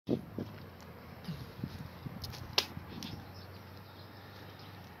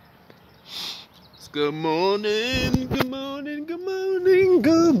Good morning, good morning, good morning,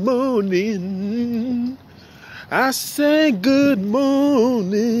 good morning. I say good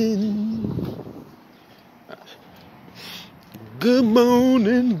morning. Good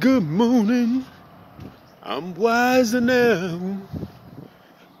morning, good morning. I'm wiser now.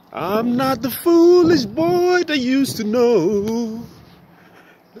 I'm not the foolish boy that used to know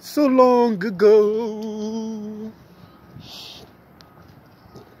so long ago.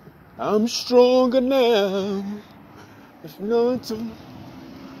 I'm stronger now. I've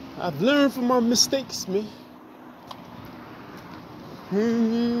learned from my mistakes, man.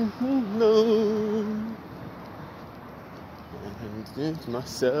 No. And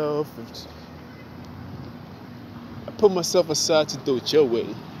myself. I put myself aside to do it your way.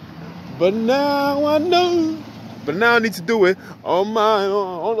 But now I know. But now I need to do it on my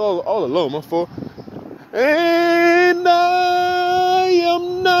own, all alone, my fault. And I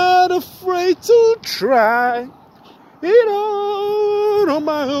am not afraid to try it all on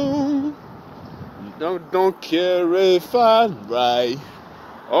my own. Don't care if I'm right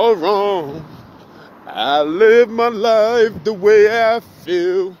or wrong. I live my life the way I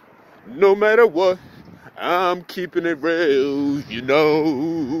feel. No matter what, I'm keeping it real, you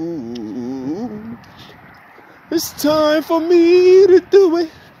know. It's time for me to do it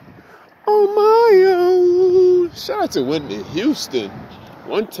on my own. Shout out to Whitney Houston.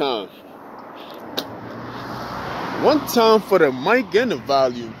 One time for the mic and the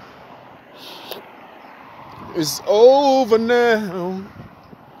volume. It's over now.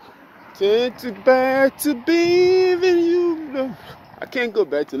 Take it back to being you. I can't go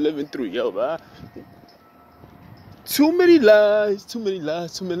back to living through yo, bro. Too many lies.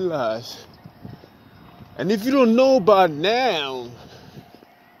 And if you don't know by now,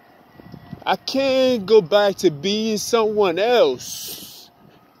 I can't go back to being someone else.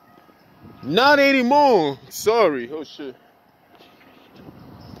 Not anymore. Sorry. Oh shit.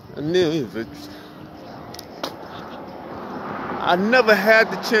 I never had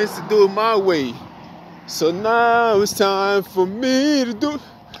the chance to do it my way. So now it's time for me to do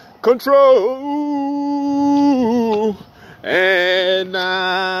control. And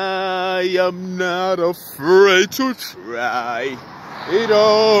I am not afraid to try it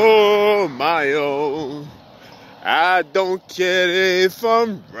on my own. I don't care if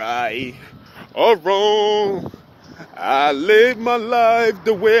I'm right or wrong. I live my life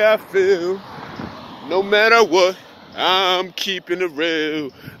the way I feel. No matter what, I'm keeping it real.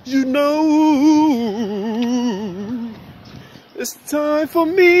 You know, it's time for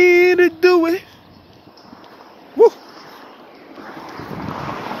me to do it. Woo.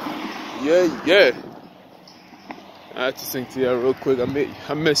 Yeah. I have to sing to you real quick.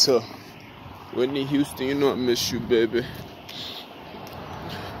 I miss her. Whitney Houston, you know I miss you, baby.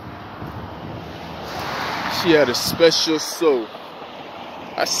 She had a special soul.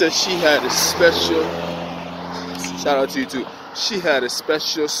 I said she had a special. Shout out to you too. She had a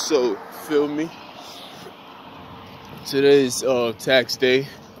special soul. Feel me? Today is tax day,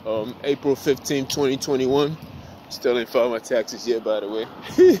 April 15, 2021. Still ain't filed my taxes yet, by the way.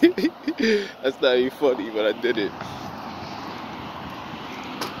 That's not even funny, but I did it.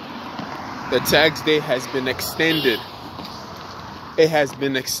 The tax day has been extended. It has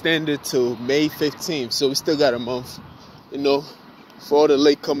been extended to May 15th, so we still got a month. You know, for all the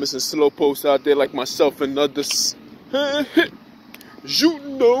latecomers and slowpokes out there like myself and others. You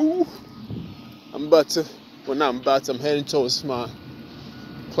know, I'm heading towards my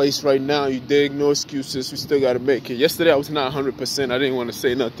place right now. You dig? No excuses. We still gotta make it. Yesterday I was not 100%. I didn't want to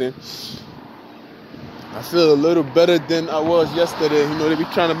say nothing. I feel a little better than I was yesterday. You know, they be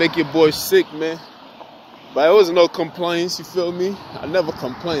trying to make your boy sick, man. But there was no complaints, you feel me? I never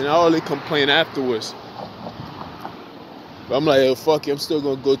complain. I only complain afterwards. But I'm like, hey, fuck it. I'm still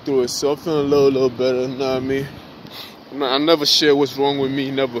gonna go through it. So I'm feeling a little better. You know what I mean? I never share what's wrong with me.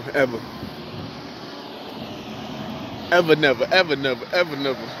 Never, ever. Never.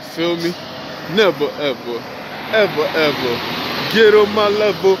 Feel me? Never, ever. Get on my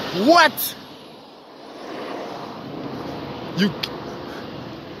level. What?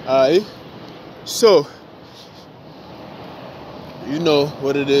 Alright. So, you know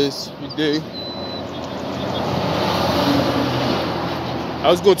what it is. You dig? I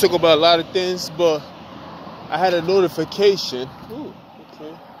was going to talk about a lot of things, but I had a notification. Ooh,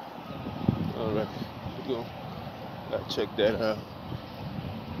 okay. Alright. Gotta check that out.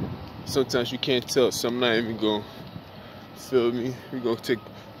 Sometimes you can't tell, so I'm not even going to feel me. We're going to take...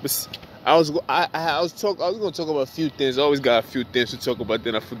 I was going to talk about a few things. I always got a few things to talk about,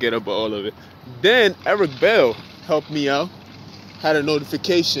 then I forget about all of it. Then Eric Bell helped me out. Had a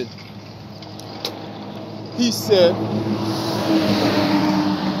notification. He said,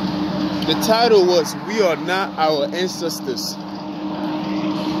 the title was, "We Are Not Our Ancestors."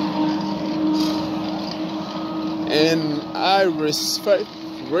 And I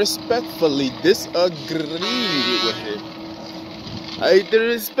respectfully disagree with him. I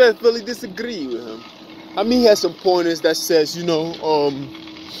respectfully disagree with him. I mean, he has some pointers that says, and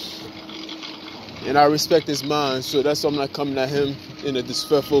I respect his mind, so that's why I'm not coming at him in a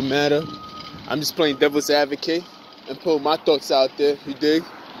disrespectful manner. I'm just playing devil's advocate and putting my thoughts out there, you dig?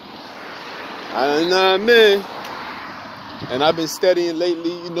 Man. And I've been studying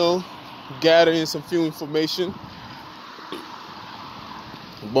lately, gathering some few information.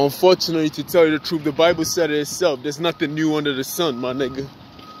 But unfortunately, to tell you the truth, the Bible said it itself. There's nothing new under the sun, my nigga.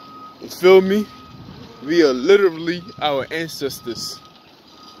 You feel me? We are literally our ancestors.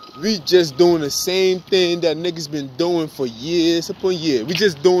 We just doing the same thing that niggas been doing for years upon years. We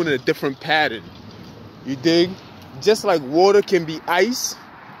just doing a different pattern. You dig? Just like water can be ice,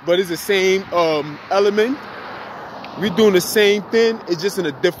 but it's the same element. We doing the same thing. It's just in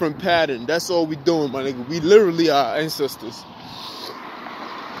a different pattern. That's all we doing, my nigga. We literally are our ancestors.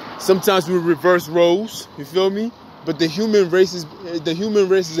 Sometimes we reverse roles, you feel me? But the human race is a human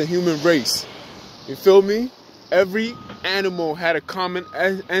race. You feel me? Every animal had a common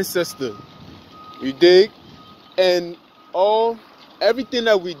ancestor. You dig? And everything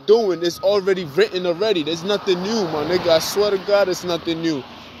that we doing is already written already. There's nothing new, my nigga. I swear to God, it's nothing new.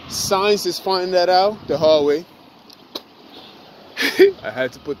 Science is finding that out the hard way. I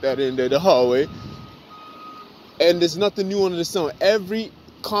had to put that in there, the hard way. And there's nothing new under the sun. Every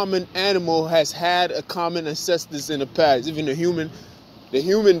common animal has had a common ancestors in the past. Even the human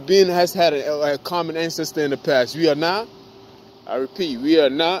being has had a common ancestor in the past. We are not, I repeat,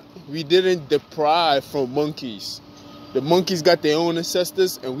 we didn't deprive from monkeys. The monkeys got their own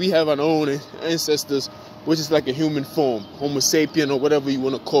ancestors, and we have our own ancestors, which is like a human form, Homo sapien or whatever you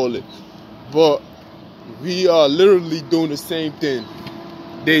want to call it. But we are literally doing the same thing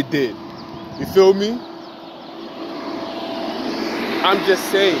they did. You feel me? I'm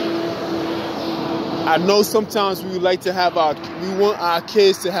just saying, I know sometimes we like to have we want our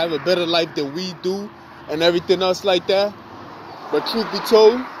kids to have a better life than we do and everything else like that. But truth be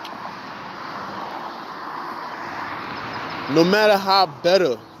told, no matter how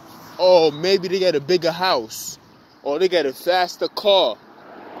better, or maybe they get a bigger house, or they get a faster car,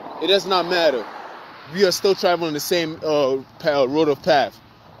 it does not matter. We are still traveling the same road of path.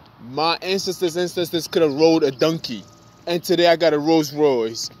 My ancestors could have rode a donkey. And today I got a Rolls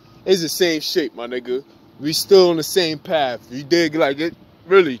Royce. It's the same shape, my nigga. We still on the same path. You dig? Like, it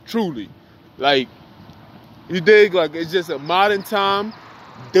really, truly. Like, you dig? Like, it's just a modern time,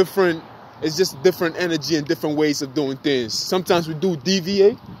 different. It's just different energy and different ways of doing things. Sometimes we do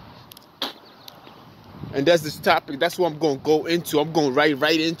deviate. And that's this topic. That's what I'm going to go into. I'm going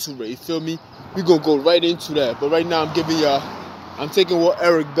right into it. You feel me? We're going to go right into that. But right now I'm taking what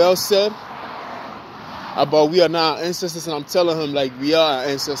Eric Bell said about we are not our ancestors, and I'm telling him like we are our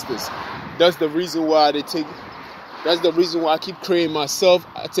ancestors. That's the reason why I keep creating myself.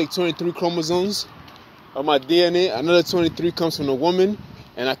 I take 23 chromosomes of my DNA. Another 23 comes from a woman,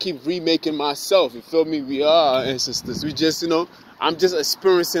 and I keep remaking myself. You feel me? We are our ancestors. We just, I'm just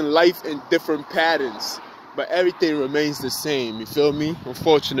experiencing life in different patterns, but everything remains the same. You feel me?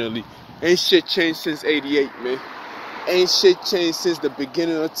 Unfortunately, ain't shit changed since '88, man. Ain't shit changed since the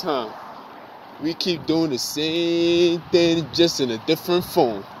beginning of time. We keep doing the same thing, just in a different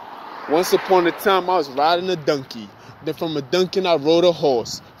form. Once upon a time, I was riding a donkey. Then from a donkey, I rode a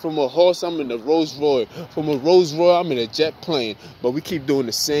horse. From a horse, I'm in a Rolls Royce. From a Rolls Royce, I'm in a jet plane. But we keep doing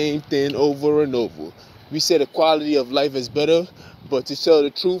the same thing over and over. We say the quality of life is better, but to tell the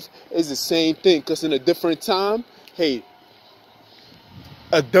truth, it's the same thing. Because in a different time, hey,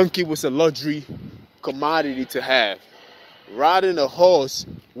 a donkey was a luxury commodity to have. Riding a horse,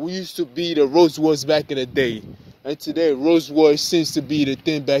 we used to be the Rolls Royce back in the day. And today, Rolls Royce seems to be the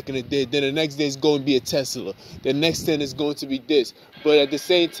thing back in the day. Then the next day is going to be a Tesla. The next thing is going to be this. But at the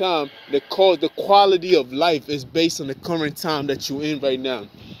same time, the quality of life is based on the current time that you're in right now.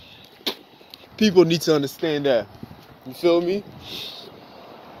 People need to understand that. You feel me?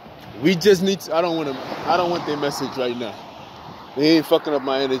 We just need to, I don't want their message right now. They ain't fucking up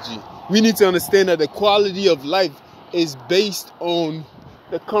my energy. We need to understand that the quality of life is based on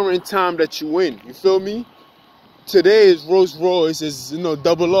the current time that you in. You feel me? Today is Rolls Royce, is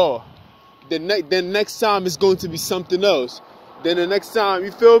double R. Then next time it's going to be something else. Then the next time,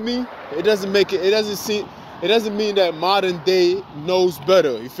 you feel me? It doesn't mean that modern day knows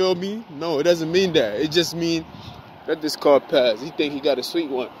better. You feel me? No, it doesn't mean that. It just means let this car pass. He think he got a sweet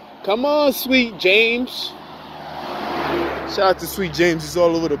one. Come on, sweet James. Shout out to Sweet James. He's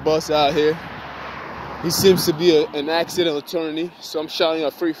all over the bus out here. He seems to be an accident attorney, so I'm shouting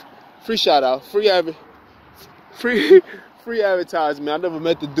out free shout out, free advertisement. I never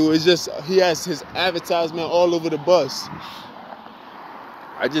meant to do it. It's just he has his advertisement all over the bus.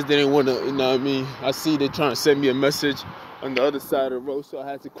 I just didn't want to, you know what I mean? I see they trying to send me a message on the other side of the road, so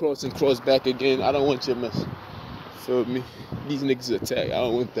I had to cross back again. I don't want your message. Feel me? These niggas attack. I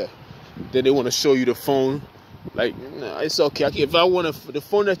don't want that. Then they want to show you the phone. Like, nah, it's okay. If I want the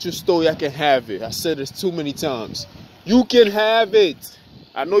phone that you stole, I can have it. I said this too many times. You can have it.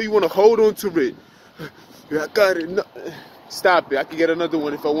 I know you want to hold on to it. I got it. No. Stop it. I can get another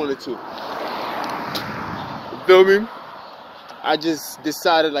one if I wanted to. You feel me? I just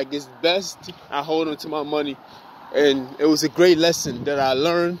decided like it's best I hold on to my money. And it was a great lesson that I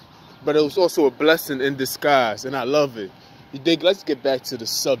learned, but it was also a blessing in disguise, and I love it. You dig? Let's get back to the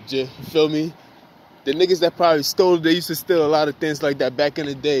subject. You feel me? The niggas that probably stole, they used to steal a lot of things like that back in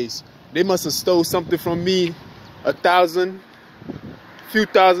the days. They must have stole something from me few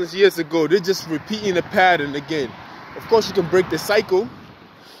thousand years ago. They're just repeating the pattern again. Of course, you can break the cycle,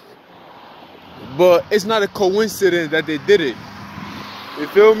 but it's not a coincidence that they did it. You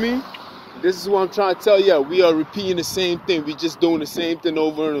feel me? This is what I'm trying to tell you. We are repeating the same thing. We're just doing the same thing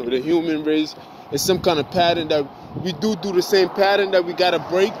over and over. The human race is some kind of pattern that we do the same pattern that we got to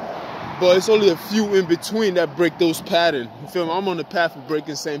break. But it's only a few in between that break those patterns. You feel me? I'm on the path of breaking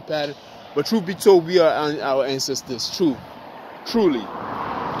the same pattern. But truth be told, we are our ancestors. Truly.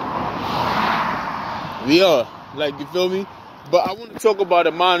 We are. Like, you feel me? But I want to talk about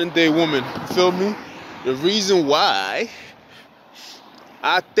a modern day woman. You feel me? The reason why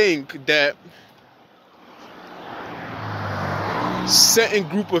I think that certain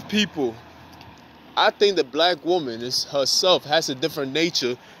group of people, I think the black woman herself has a different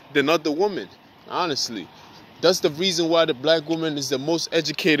nature than other women, honestly. That's the reason why the black woman is the most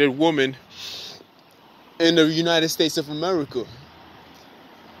educated woman in the United States of America.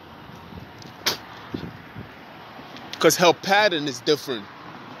 Because her pattern is different.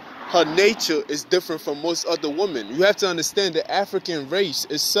 Her nature is different from most other women. You have to understand the African race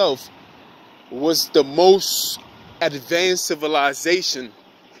itself was the most advanced civilization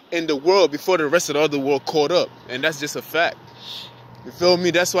in the world before the rest of the other world caught up. And that's just a fact. You feel me?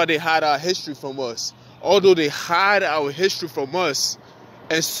 That's why they hide our history from us. Although they hide our history from us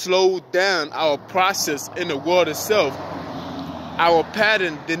and slow down our process in the world itself, our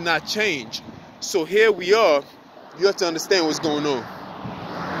pattern did not change. So here we are. You have to understand what's going on.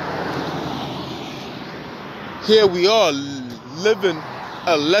 Here we are living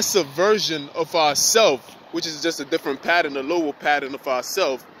a lesser version of ourselves, which is just a different pattern, a lower pattern of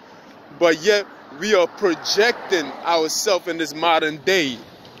ourselves. But yet we are projecting ourselves in this modern day.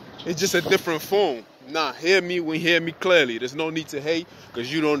 It's just a different form. Nah, hear me clearly. There's no need to hate,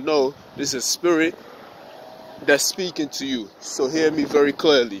 because you don't know. This is spirit that's speaking to you. So hear me very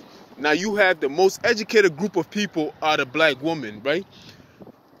clearly. Now you have the most educated group of people are the black woman, right?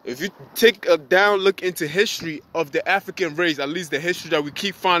 If you take a down look into history of the African race, at least the history that we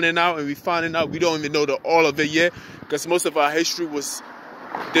keep finding out, and we don't even know all of it yet, because most of our history was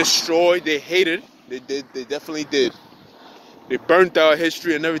destroyed. They hated it. They definitely did. They burnt our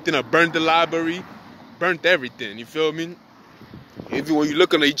history and everything. They burned the library, burnt everything. You feel me? Even when you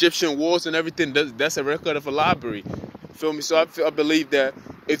look on the Egyptian wars and everything, that's a record of a library. You feel me? So I believe that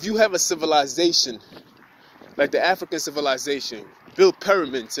if you have a civilization like the African civilization, built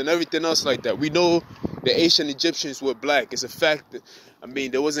pyramids and everything else like that. We know the ancient Egyptians were black. It's a fact that, I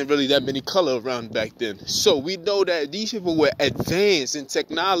mean, there wasn't really that many color around back then. So we know that these people were advanced in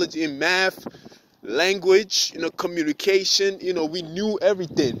technology, in math, language, communication. We knew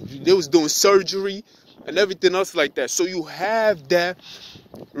everything. They was doing surgery and everything else like that. So you have that.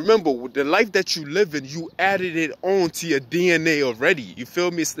 Remember, with the life that you live in, you added it on to your DNA already. You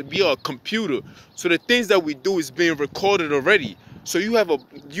feel me? It's to be a computer. So the things that we do is being recorded already. So you have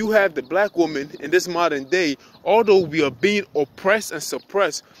the black woman in this modern day. Although we are being oppressed and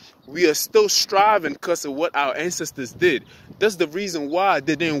suppressed, we are still striving because of what our ancestors did. That's the reason why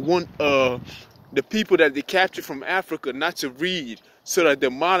they didn't want the people that they captured from Africa not to read, so that the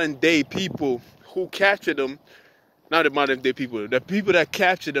modern day people who captured them, not the modern day people, the people that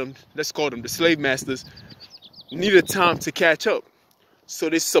captured them, let's call them the slave masters, needed time to catch up. So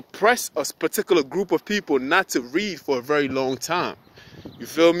they suppress a particular group of people not to read for a very long time. You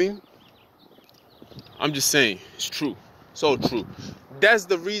feel me? I'm just saying, it's true. So true. That's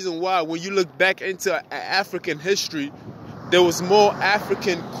the reason why when you look back into African history, there was more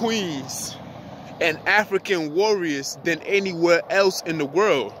African queens and African warriors than anywhere else in the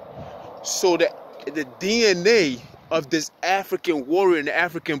world. So the DNA of this African warrior and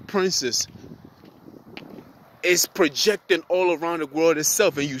African princess is projecting all around the world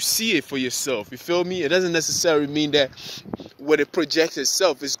itself, and you see it for yourself. You feel me? It doesn't necessarily mean that what it projects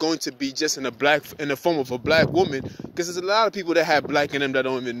itself is going to be just in the form of a black woman, because there's a lot of people that have black in them that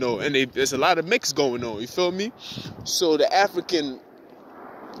don't even know, and there's a lot of mix going on. You feel me? So the African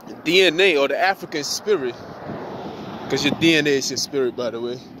DNA, or the African spirit, because your DNA is your spirit, by the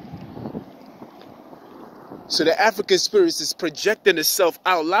way. So the African spirit is projecting itself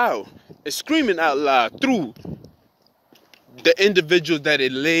out loud. It's screaming out loud through the individual that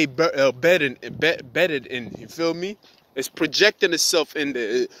it lay bedded in. You feel me? It's projecting itself in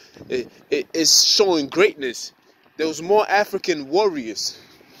it's showing greatness. There was more African warriors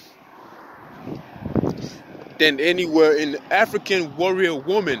than anywhere in African warrior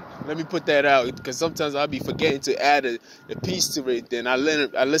woman. Let me put that out, because sometimes I'll be forgetting to add a piece to it. Then I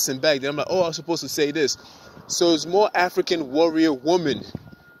listen back. Then I'm like, oh, I was supposed to say this. So it's more African warrior woman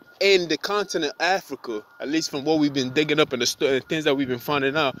in the continent of Africa, at least from what we've been digging up in the things that we've been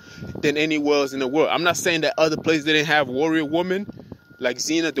finding out, than anywhere else in the world. I'm not saying that other places didn't have warrior women, like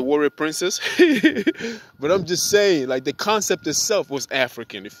Xena, the warrior princess. But I'm just saying, like, the concept itself was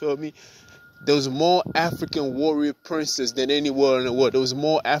African. You feel me? There was more African warrior princes than anywhere in the world. There was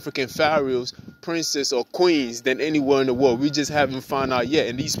more African pharaohs, princes, or queens than anywhere in the world. We just haven't found out yet.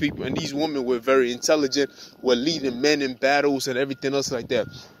 And these people and these women were very intelligent, were leading men in battles and everything else like that.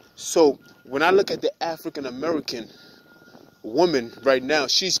 So when I look at the African American woman right now,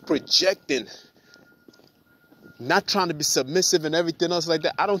 she's projecting, not trying to be submissive and everything else like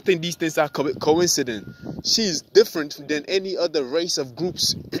that. I don't think these things are coincident. She's different than any other race of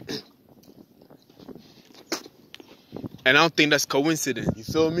groups. And I don't think that's coincident. You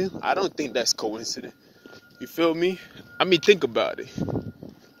feel me? I don't think that's coincident. You feel me? I mean, think about it.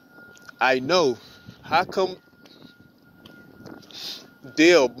 I know. How come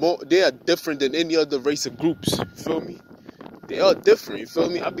they are different than any other race of groups? You feel me? They are different. You feel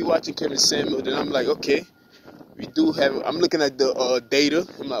me? I'll be watching Kevin Samuel, then I'm like, okay, I'm looking at the data.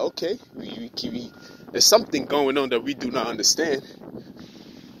 I'm like, okay, there's something going on that we do not understand.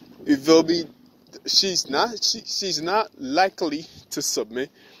 You feel me? She's not likely to submit.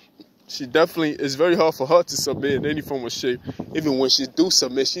 She definitely, it's very hard for her to submit in any form or shape. Even when she do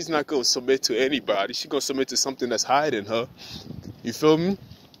submit, she's not going to submit to anybody. She's going to submit to something that's higher than her. You feel me?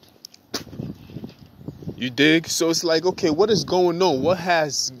 You dig? So it's like, okay, what is going on?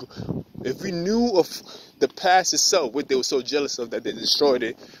 If we knew of the past itself, what they were so jealous of that they destroyed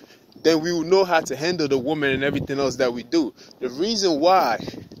it, then we will know how to handle the woman and everything else that we do. The reason why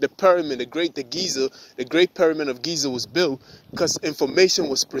the pyramid, the Great Pyramid of Giza was built, because information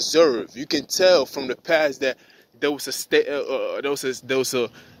was preserved. You can tell from the past that there was a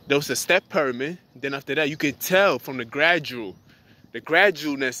step pyramid. Then after that, you can tell from the gradualness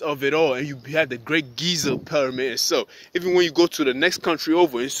of it all, and you have the Great Giza Pyramid. So even when you go to the next country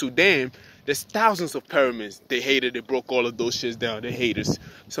over in Sudan, there's thousands of pyramids. They hated, they broke all of those shits down. They haters,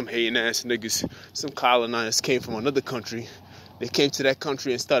 some hating ass niggas, some colonizers came from another country. They came to that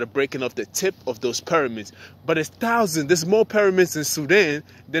country and started breaking off the tip of those pyramids. But there's more pyramids in Sudan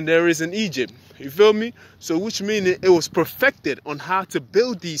than there is in Egypt. You feel me? So which means it was perfected on how to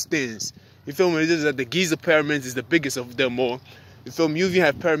build these things. You feel me? It's just that the Giza pyramids is the biggest of them all. You feel me? You even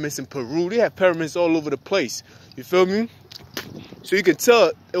have pyramids in Peru. They have pyramids all over the place. You feel me? So you can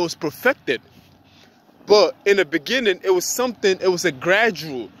tell it was perfected. But in the beginning, it was a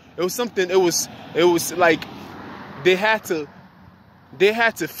gradual. It was like they had to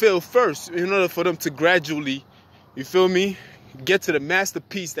fail first in order for them to gradually, you feel me, get to the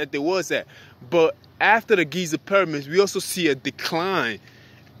masterpiece that they was at. But after the Giza pyramids, we also see a decline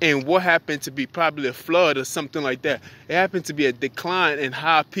in what happened to be probably a flood or something like that. It happened to be a decline in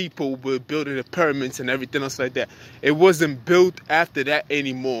how people were building the pyramids and everything else like that. It wasn't built after that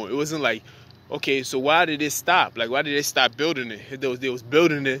anymore. It wasn't like, okay, so why did it stop? Like, why did they stop building it? They was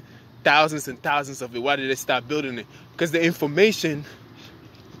building it, thousands and thousands of it. Why did they stop building it? Because the information,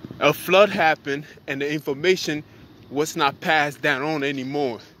 a flood happened, and the information was not passed down on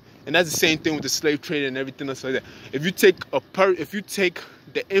anymore. And that's the same thing with the slave trade and everything else like that. If you take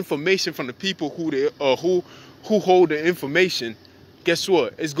the information from the people who hold the information, guess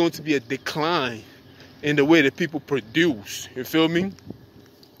what? It's going to be a decline in the way that people produce. You feel me?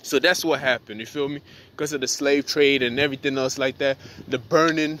 So that's what happened. You feel me? Because of the slave trade and everything else like that, the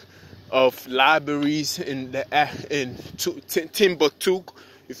burning of libraries in Timbuktu.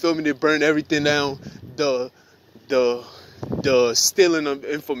 You feel me? They burned everything down. The stealing of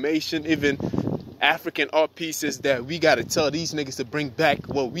information, even African art pieces that we gotta tell these niggas to bring back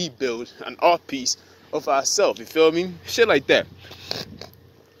what we build, an art piece. of ourselves. You feel me? Shit like that.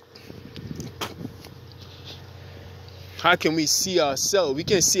 How can we see ourselves? We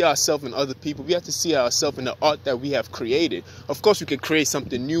can't see ourselves in other people. We have to see ourselves in the art that we have created. Of course, we can create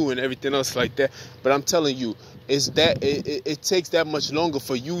something new and everything else like that. But I'm telling you, is that it takes that much longer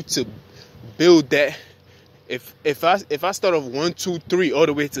for you to build that. If I start off 1, 2, 3 all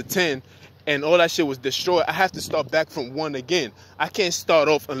the way to 10, and all that shit was destroyed, I have to start back from 1 again. I can't start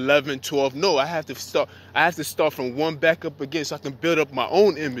off 11, 12. No, I have to start from 1 back up again, so I can build up my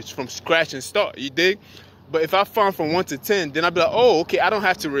own image from scratch and start. You dig? But if I farm from 1 to 10, then I'll be like, oh, okay, I don't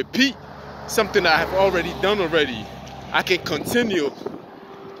have to repeat something that I have already done already. I can continue.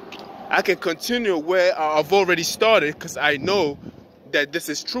 I can continue where I've already started, because I know that this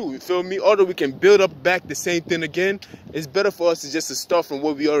is true. You feel me? Although we can build up back the same thing again, it's better for us to just start from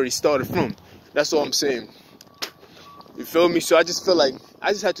where we already started from. That's all I'm saying. You feel me? So I just feel like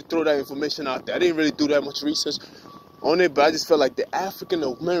I just had to throw that information out there. I didn't really do that much research on it, but I just felt like the African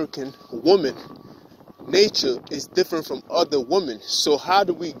American woman nature is different from other women. So how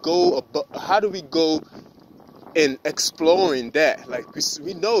do we go in exploring that? Like,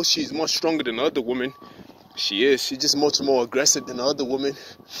 we know she's much stronger than other women. She's just much more aggressive than the other women.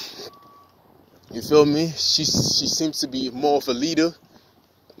 You feel me? She seems to be more of a leader,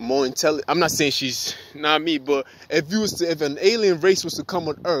 more intelligent. I'm not saying she's not me, but if an alien race was to come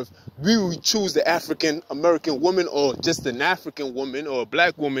on Earth, we would choose the African American woman, or just an African woman or a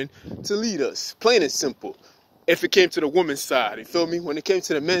black woman to lead us. Plain and simple. If it came to the woman's side, you feel me? When it came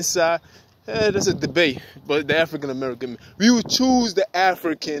to the men's side, that's a debate. But the African American, we would choose the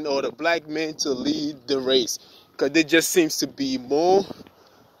African or the black man to lead the race, because they just seems to be more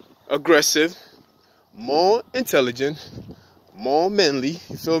aggressive, more intelligent, more manly.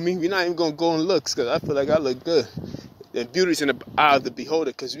 You feel me? We're not even gonna go on looks, because I feel like I look good. And beauty's in the eye of the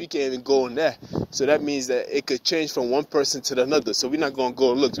beholder, because we can't even go on that. So that means that it could change from one person to another. So we're not gonna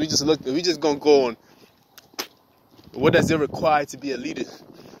go on looks. We just gonna go on what does it require to be a leader.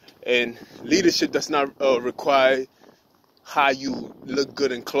 And leadership does not require how you look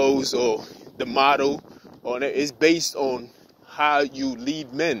good in clothes or the model, or it's based on how you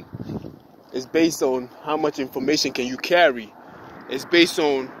lead men. It's based on how much information can you carry. It's based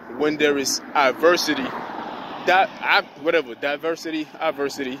on when there is adversity, diversity,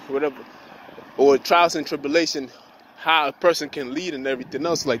 whatever, or trials and tribulation, how a person can lead and everything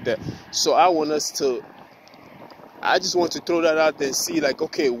else like that. So I just want to throw that out there and see, like,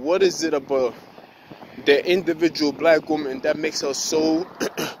 okay, what is it about the individual black woman that makes her so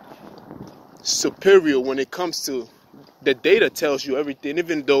superior when it comes to the data tells you everything,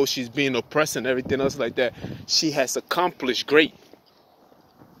 even though she's being oppressed and everything else like that, she has accomplished great.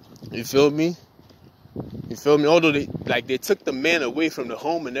 You feel me? You feel me? Although they took the man away from the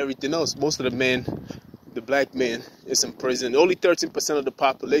home and everything else, most of the black man is in prison. Only 13% of the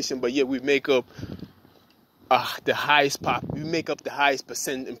population, but yet we make up the highest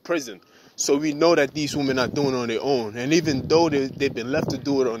percent in prison. So we know that these women are doing it on their own. And even though they've been left to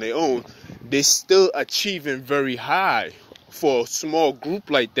do it on their own, they're still achieving very high for a small group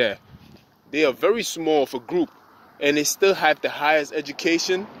like that. They are very small for a group, and they still have the highest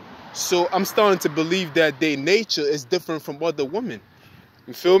education. So I'm starting to believe that their nature is different from other women.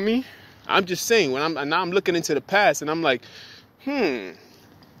 You feel me? I'm just saying, now I'm looking into the past, and I'm like,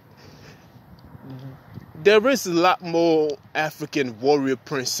 there is a lot more African warrior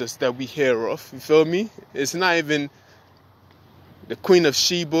princess that we hear of. You feel me? It's not even the Queen of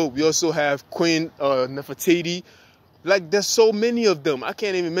Sheba. We also have Queen Nefertiti. Like, there's so many of them. I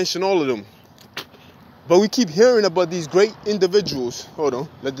can't even mention all of them. But we keep hearing about these great individuals. Hold on.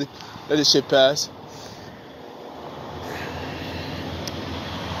 Let this shit pass.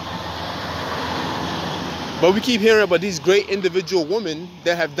 But we keep hearing about these great individual women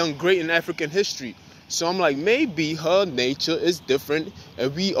that have done great in African history. So I'm like, maybe her nature is different,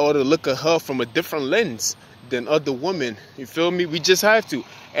 and we ought to look at her from a different lens than other women. You feel me? We just have to.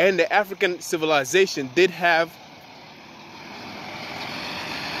 And the African civilization had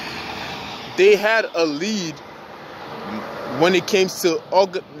a lead when it came to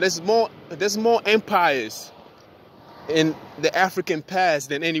there's more empires in the African past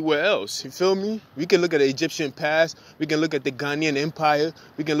than anywhere else. You feel me? We can look at the Egyptian past. We can look at the Ghanaian Empire.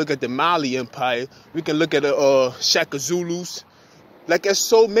 We can look at the Mali Empire. We can look at the Shaka Zulus. Like, there's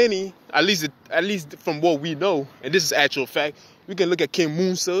so many, at least from what we know, and this is actual fact. We can look at King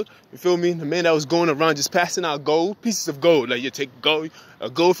Musa, you feel me? The man that was going around just passing out pieces of gold. Like, you take gold, a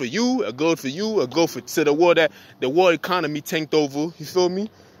gold for you, a gold for you, a gold to the war that the world economy tanked over. You feel me?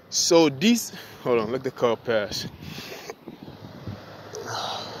 So hold on, let the car pass.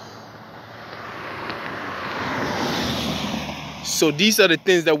 So these are the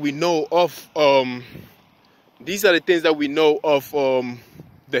things that we know of. These are the things that we know of.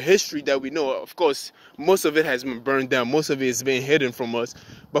 The history that we know. Of course, most of it has been burned down. Most of it has been hidden from us.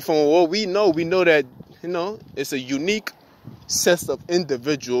 But from what we know that it's a unique set of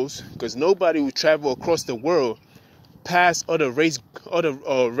individuals, because nobody would travel across the world past other race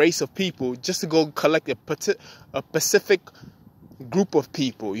of people just to go collect a specific group of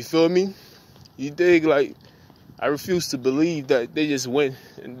people. You feel me? You dig? Like, I refuse to believe that they just went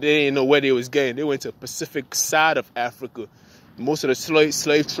and they didn't know where they was going. They went to the Pacific side of Africa. Most of the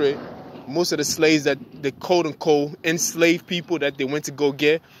slave trade, most of the slaves that the quote unquote enslaved people that they went to go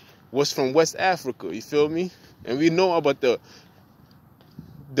get was from West Africa. You feel me? And we know about the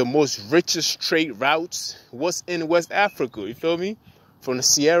most richest trade routes was in West Africa. You feel me? From the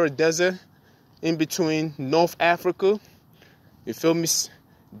Sahara Desert in between North Africa. You feel me?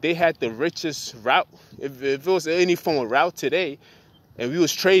 They had the richest route. If it was any form of route today and we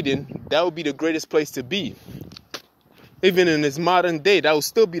was trading, that would be the greatest place to be. Even in this modern day, that would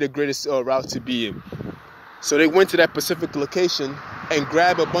still be the greatest route to be in. So they went to that Pacific location and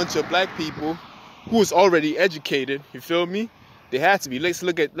grabbed a bunch of black people who was already educated. You feel me? They had to be. Let's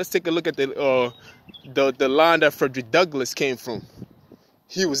take a look at the line that Frederick Douglass came from.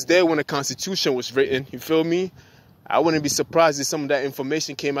 He was there when the Constitution was written. You feel me? I wouldn't be surprised if some of that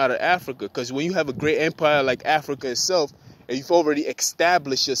information came out of Africa, because when you have a great empire like Africa itself, and you've already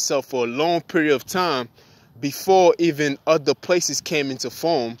established yourself for a long period of time before even other places came into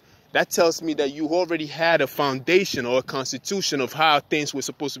form, that tells me that you already had a foundation or a constitution of how things were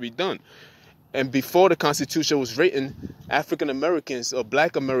supposed to be done. And before the Constitution was written, African Americans or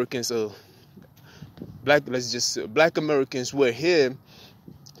Black Americans Black Americans were here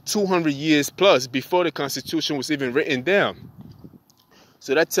 200 years plus before the Constitution was even written down.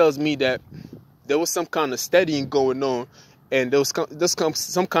 So that tells me that there was some kind of studying going on, and there was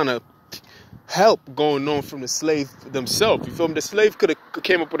some kind of help going on from the slave themselves. You feel me? The slave could have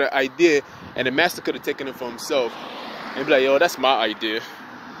came up with an idea, and the master could have taken it for himself and be like, yo, that's my idea.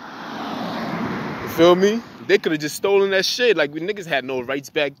 You feel me? They could have just stolen that shit. Like, we niggas had no rights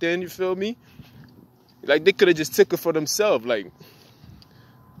back then. You feel me? Like, they could have just took it for themselves. Like,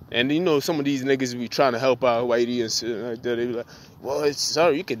 and you know, some of these niggas be trying to help out whitey and shit like that. They be like, well,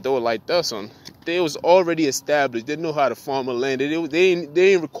 sorry, you can do it like that, son. They was already established. They know how to farm a land. They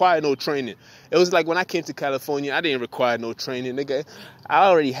didn't require no training. It was like when I came to California, I didn't require no training, nigga. I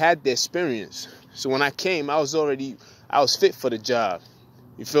already had the experience. So when I came, I was fit for the job.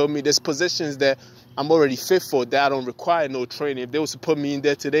 You feel me? There's positions that I'm already fit for that I don't require no training. If they was to put me in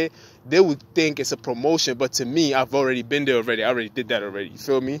there today, they would think it's a promotion. But to me, I've already been there already. I already did that already. You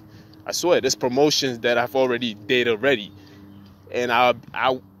feel me? I swear, there's promotions that I've already did already. And I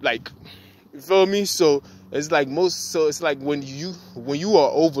like, you feel me? So it's like when you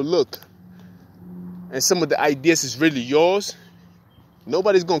are overlooked and some of the ideas is really yours,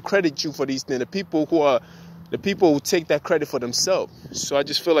 nobody's gonna credit you for these things. The people who take that credit for themselves. So I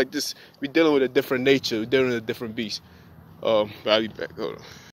just feel like we're dealing with a different nature. We're dealing with a different beast. I'll be back. Hold on.